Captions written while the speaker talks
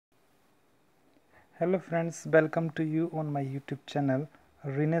Hello friends, welcome to you on my YouTube channel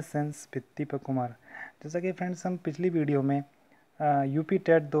renaissance with Deepak Kumar. जैसा कि friends हम पिछली वीडियो में यूपी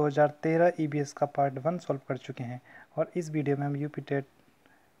टेट 2013 ईबीएस का पार्ट 1 सॉल्व कर चुके हैं और इस वीडियो में हम यूपी टेट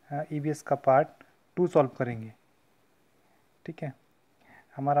ईबीएस का पार्ट 2 सॉल्व करेंगे। ठीक है,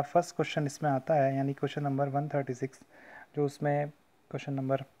 हमारा फर्स्ट क्वेश्चन इसमें आता है, यानी क्वेश्चन नंबर 136, जो उसमें क्वेश्चन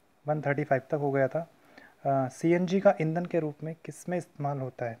नंबर 135 तक हो गया था। सीएनजी का ईंधन के रूप में किस में इस्तेमाल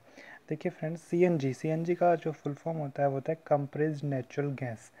होता है? देखिए फ्रेंड्स, सीएनजी का जो फुल फॉर्म होता है वो होता है कंप्रेस्ड नेचुरल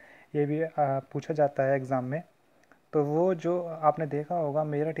गैस। ये भी पूछा जाता है एग्ज़ाम में। तो वो जो आपने देखा होगा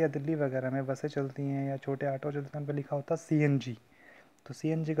मेरठ या दिल्ली वगैरह में बसें चलती हैं या छोटे ऑटो चलते हैं, उन पर लिखा होता है सीएनजी। तो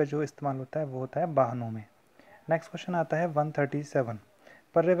सीएनजी का जो इस्तेमाल होता है वो होता है वाहनों में। नेक्स्ट क्वेश्चन आता है 137,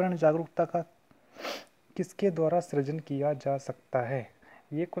 पर्यावरण जागरूकता का किसके द्वारा सृजन किया जा सकता है?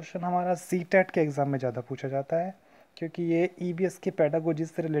 ये क्वेश्चन हमारा सीटेट के एग्ज़ाम में ज़्यादा पूछा जाता है, क्योंकि ये ईबीएस की पेडागोजी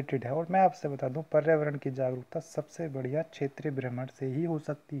से रिलेटेड है। और मैं आपसे बता दूं, पर्यावरण की जागरूकता सबसे बढ़िया क्षेत्रीय भ्रमण से ही हो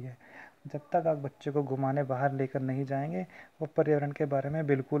सकती है। जब तक आप बच्चे को घुमाने बाहर लेकर नहीं जाएंगे, वो पर्यावरण के बारे में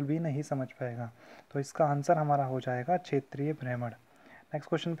बिल्कुल भी नहीं समझ पाएगा। तो इसका आंसर हमारा हो जाएगा क्षेत्रीय भ्रमण। नेक्स्ट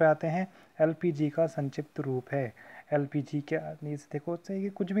क्वेश्चन पे आते हैं, एलपीजी का संक्षिप्त रूप है। एलपीजी क्या, देखो उससे ये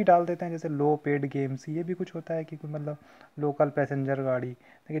कुछ भी डाल देते हैं, जैसे लो पेड गेम्स, ये भी कुछ होता है कि मतलब लोकल पैसेंजर गाड़ी।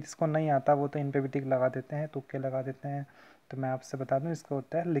 देखिए जिसको नहीं आता वो तो इन पे भी टिक लगा देते हैं, तुक्के लगा देते हैं। तो मैं आपसे बता दूं, इसका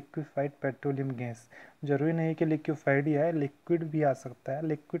होता है लिक्विफाइड पेट्रोलियम गैस। ज़रूरी नहीं कि लिक्विफाइड ही आए, लिक्विड भी आ सकता है,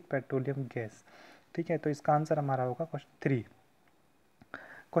 लिक्विड पेट्रोलियम गैस। ठीक है, तो इसका आंसर हमारा होगा क्वेश्चन 3।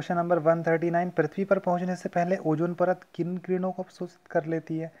 क्वेश्चन नंबर 139, पृथ्वी पर पहुंचने से पहले ओजोन परत किन किरणों को अवशोषित कर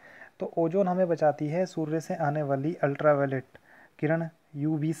लेती है? तो ओजोन हमें बचाती है सूर्य से आने वाली अल्ट्रावायलेट किरण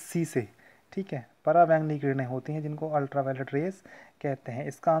यूवीसी से। ठीक है, पराबैंगनी किरणें होती हैं जिनको अल्ट्रावायलेट रेस कहते हैं।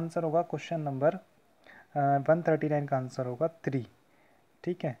 इसका आंसर होगा क्वेश्चन नंबर 139 का आंसर होगा 3।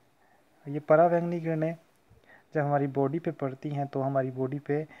 ठीक है, ये पराबैंगनी किरणें जब हमारी बॉडी पे पड़ती हैं तो हमारी बॉडी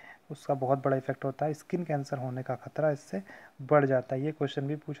पे उसका बहुत बड़ा इफेक्ट होता है। स्किन कैंसर होने का खतरा इससे बढ़ जाता है। ये क्वेश्चन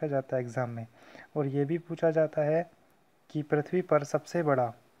भी पूछा जाता है एग्ज़ाम में। और ये भी पूछा जाता है कि पृथ्वी पर सबसे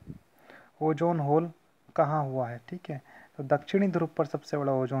बड़ा ओजोन होल कहाँ हुआ है? ठीक है, तो दक्षिणी ध्रुव पर सबसे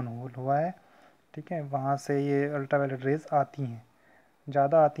बड़ा ओजोन होल हुआ है। ठीक है, वहाँ से ये अल्ट्रावायलेट रेज आती हैं,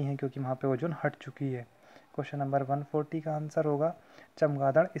 ज़्यादा आती हैं क्योंकि वहाँ पे ओजोन हट चुकी है। क्वेश्चन नंबर 140 का आंसर होगा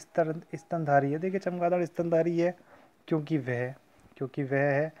चमगादड़ स्तनधारी है। देखिए चमगादड़ स्तनधारी है क्योंकि वह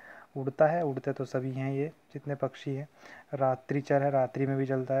है, उड़ता है, उड़ते तो सभी हैं ये जितने पक्षी हैं। रात्रिचर है, रात्रि में भी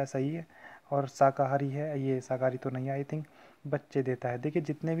जलता है, सही है। और शाकाहारी है, ये शाकाहारी तो नहीं, आई थिंक बच्चे देता है। देखिए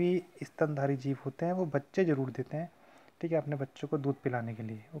जितने भी स्तनधारी जीव होते हैं वो बच्चे ज़रूर देते हैं। ठीक है, अपने बच्चों को दूध पिलाने के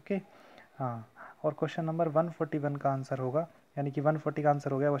लिए। ओके, हाँ। और क्वेश्चन नंबर 141 का आंसर होगा, यानी कि 140 का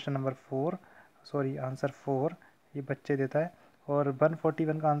आंसर हो गया क्वेश्चन नंबर 4, सॉरी आंसर 4, ये बच्चे देता है। और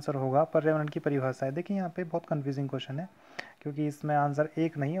 141 का आंसर होगा पर्यावरण की परिभाषा है। देखिए यहाँ पे बहुत कंफ्यूजिंग क्वेश्चन है, क्योंकि इसमें आंसर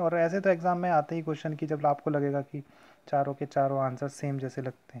एक नहीं, और ऐसे तो एग्ज़ाम में आते ही क्वेश्चन की जब आपको लगेगा कि चारों के चारों आंसर सेम जैसे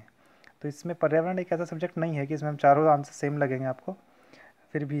लगते हैं। तो इसमें पर्यावरण एक ऐसा सब्जेक्ट नहीं है कि इसमें हम चारों आंसर सेम लगेंगे आपको।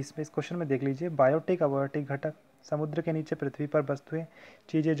 फिर भी इसमें इस क्वेश्चन में देख लीजिए, बायोटिक अबायोटिक घटक, समुद्र के नीचे पृथ्वी पर वस्तुएं,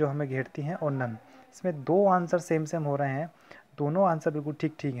 चीज़ें जो हमें घेरती हैं, और नन। इसमें दो आंसर सेम सेम हो रहे हैं, दोनों आंसर बिल्कुल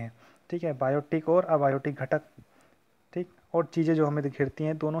ठीक ठीक हैं। ठीक है, बायोटिक और अबायोटिक घटक, ठीक, और चीज़ें जो हमें घेरती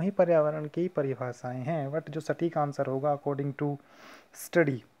हैं, दोनों ही पर्यावरण की परिभाषाएं हैं। बट जो सटीक आंसर होगा according to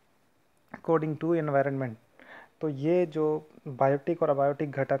study, according to environment, तो ये जो बायोटिक और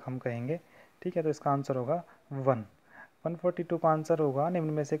अबायोटिक घटक हम कहेंगे। ठीक है, तो इसका आंसर होगा 142 का आंसर होगा, निम्न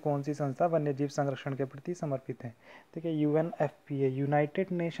में से कौन सी संस्था वन्यजीव संरक्षण के प्रति समर्पित है? देखिए UNFPA,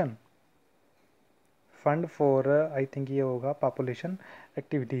 United nation fund for, I think ये होगा पॉपुलेशन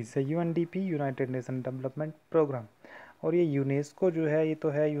एक्टिविटीज़ से। UNDP, United nation development programme. और ये यूनेस्को जो है, ये तो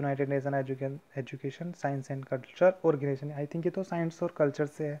है United nation education science and culture organisation. I think ये तो साइंस और कल्चर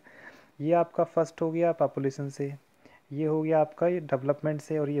से है। ये आपका फर्स्ट हो गया पॉपुलेशन से, ये हो गया आपका ये डेवलपमेंट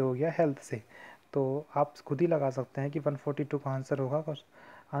से, और ये हो गया हेल्थ से। तो आप खुद ही लगा सकते हैं कि 142 का आंसर होगा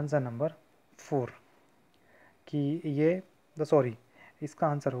आंसर नंबर 4, कि ये सॉरी, इसका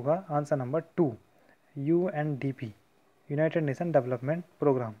आंसर होगा answer number 2, UNDP, United nation development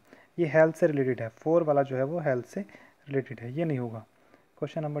programme. ये हेल्थ से रिलेटेड है, 4 वाला जो है वो हेल्थ से रिलेटेड है, ये नहीं होगा।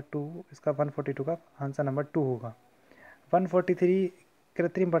 क्वेश्चन नंबर 2, इसका 142 का आंसर नंबर 2 होगा। 143,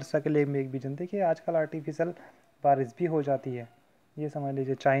 कृत्रिम वर्षा के लिए मेघ बीजन। देखिए आजकल आर्टिफिशियल बारिश भी हो जाती है, ये समझ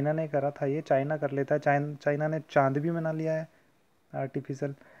लीजिए चाइना ने करा था, ये चाइना कर लेता है। चाइना ने चांद भी बना लिया है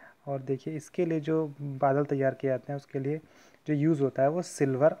आर्टिफिशियल। और देखिए इसके लिए जो बादल तैयार किए जाते हैं उसके लिए जो यूज़ होता है वो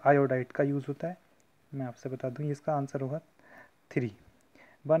सिल्वर आयोडाइड का यूज़ होता है। मैं आपसे बता दूं, इसका आंसर होगा 3।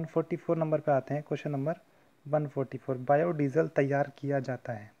 144 नंबर पे आते हैं, क्वेश्चन नंबर 144, बायोडीजल तैयार किया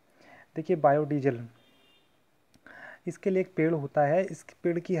जाता है। देखिए बायोडीजल, इसके लिए एक पेड़ होता है, इस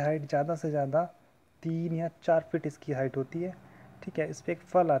पेड़ की हाइट ज़्यादा से ज़्यादा 3 या 4 फीट इसकी हाइट होती है, ठीक है। इस पर एक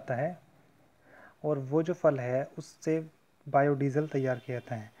फल आता है और वो जो फल है उससे बायोडीज़ल तैयार किया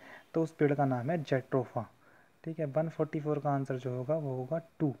जाता है, तो उस पेड़ का नाम है जेट्रोफा, ठीक है। 144 का आंसर जो होगा वो होगा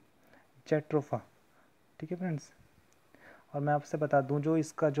 2, जेट्रोफा, ठीक है फ्रेंड्स। और मैं आपसे बता दूं, जो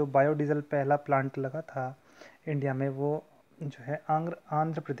इसका जो बायोडीज़ल पहला प्लांट लगा था इंडिया में, वो जो है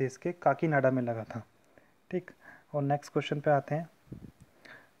आंध्र प्रदेश के काकीनाडा में लगा था, ठीक। और नेक्स्ट क्वेश्चन पे आते हैं।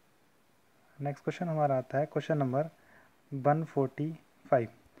 नेक्स्ट क्वेश्चन हमारा आता है क्वेश्चन नंबर 145।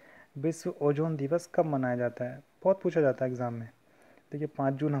 विश्व ओजोन दिवस कब मनाया जाता है? बहुत पूछा जाता है एग्ज़ाम में। देखिए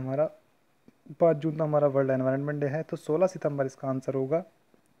 5 जून तो हमारा वर्ल्ड एनवायरनमेंट डे है, तो 16 सितंबर इसका आंसर होगा।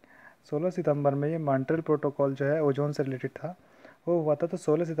 16 सितंबर में ये मॉन्ट्रियल प्रोटोकॉल जो है ओजोन से रिलेटेड था, वो हुआ था, तो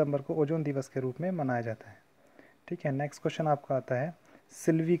 16 सितंबर को ओजोन दिवस के रूप में मनाया जाता है, ठीक है। नेक्स्ट क्वेश्चन आपका आता है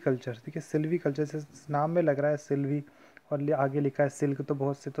सिल्वी कल्चर। देखिए सिल्वी कल्चर से नाम में लग रहा है सिल्वी और आगे लिखा है सिल्क, तो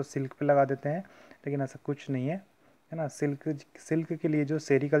बहुत से तो सिल्क पे लगा देते हैं, लेकिन ऐसा कुछ नहीं है ना। सिल्क के लिए जो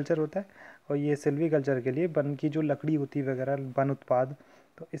सेरीकल्चर होता है, और ये सिल्वी कल्चर के लिए वन की जो लकड़ी होती है वगैरह, वन उत्पाद,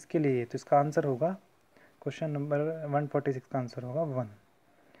 तो इसके लिए, तो इसका आंसर होगा क्वेश्चन नंबर 146 का आंसर होगा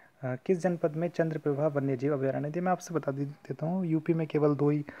 1। किस जनपद में चंद्रप्रभा वन्यजीव अभयारण्य थी? मैं आपसे बता देता हूँ, यूपी में केवल 2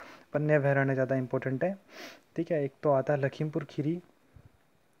 ही वन्य अभयारण्य ज़्यादा इंपॉर्टेंट है, ठीक है। एक तो आता है लखीमपुर खीरी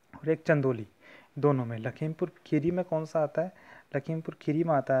और एक चंदौली, दोनों में। लखीमपुर खीरी में कौन सा आता है? लखीमपुर खीरी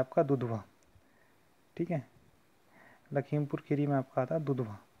में आता है आपका दुधवा, ठीक है। लखीमपुर खीरी में आपका आता है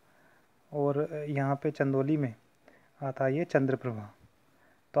दुधवा, और यहाँ पे चंदौली में आता है ये चंद्रप्रभा।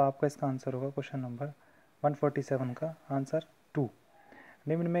 तो आपका इसका आंसर होगा क्वेश्चन नंबर 147 का आंसर 2।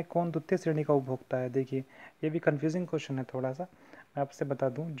 निम्न में कौन द्वितीय श्रेणी का उपभोक्ता है? देखिए ये भी कंफ्यूजिंग क्वेश्चन है थोड़ा सा। मैं आपसे बता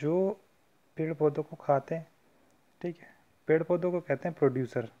दूं, जो पेड़ पौधों को खाते हैं, ठीक है, पेड़ पौधों को कहते हैं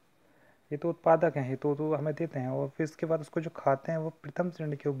प्रोड्यूसर, ये तो उत्पादक हैं, ये तो हमें देते हैं, और फिर इसके बाद उसको जो खाते हैं वो प्रथम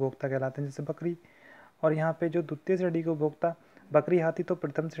श्रेणी के उपभोक्ता कहलाते हैं, जैसे बकरी। और यहाँ पे जो द्वितीय श्रेणी के उपभोक्ता, बकरी हाथी तो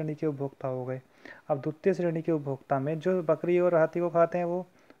प्रथम श्रेणी के उपभोक्ता हो गए। अब द्वितीय श्रेणी के उपभोक्ता में जो बकरी और हाथी को खाते हैं, वो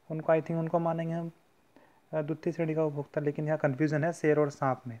उनको आई थिंक उनको मानेंगे हम द्वितीय श्रेणी का उपभोक्ता, लेकिन यहाँ कन्फ्यूज़न है शेर और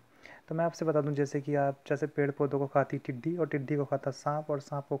सांप में। तो मैं आपसे बता दूं, जैसे कि आप जैसे पेड़ पौधों को खाती टिड्डी, और टिड्डी को खाता सांप, और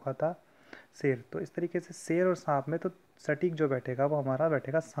सांप को खाता शेर, तो इस तरीके से शेर और सांप में तो सटीक जो बैठेगा वो हमारा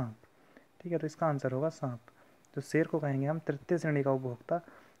बैठेगा सांप, ठीक है। तो इसका आंसर होगा सांप। तो शेर को कहेंगे हम तृतीय श्रेणी का उपभोक्ता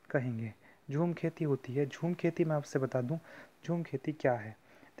कहेंगे। झूम खेती होती है, झूम खेती मैं आपसे बता दूं, झूम खेती क्या है?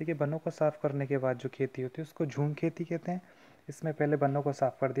 देखिए वनों को साफ़ करने के बाद जो खेती होती है उसको झूम खेती कहते हैं। इसमें पहले वनों को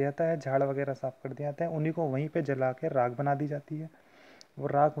साफ़ कर दिया जाता है, झाड़ वगैरह साफ़ कर दिया जाता है, उन्हीं को वहीं पे जला के राख बना दी जाती है। वो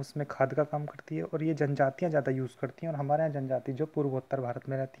राख उसमें खाद का काम करती है, और ये जनजातियाँ ज़्यादा यूज़ करती हैं। और हमारे यहाँ जनजाति जो पूर्वोत्तर भारत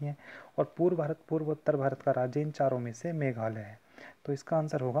में रहती हैं, और पूर्वोत्तर भारत का राज्य इन चारों में से मेघालय है, तो इसका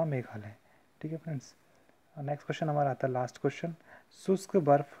आंसर होगा मेघालय, ठीक है फ्रेंड्स। नेक्स्ट क्वेश्चन हमारा आता है लास्ट क्वेश्चन, शुष्क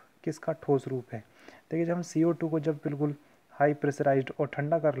बर्फ किसका ठोस रूप है? देखिए जब हम CO2 को जब बिल्कुल हाई प्रेशराइज्ड और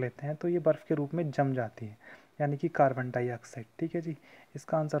ठंडा कर लेते हैं, तो ये बर्फ़ के रूप में जम जाती है, यानी कि कार्बन डाइऑक्साइड, ठीक है जी।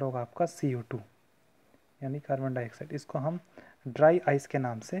 इसका आंसर होगा आपका CO2, यानी कार्बन डाइऑक्साइड। इसको हम ड्राई आइस के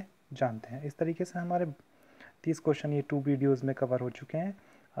नाम से जानते हैं। इस तरीके से हमारे 30 क्वेश्चन ये 2 वीडियोज़ में कवर हो चुके हैं।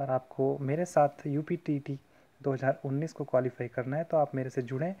 और आपको मेरे साथ UPTT 2019 को क्वालिफाई करना है, तो आप मेरे से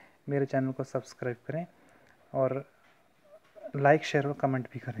जुड़ें, मेरे चैनल को सब्सक्राइब करें, और लाइक शेयर और कमेंट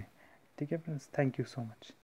भी करें, ठीक है friends. Thank you so much.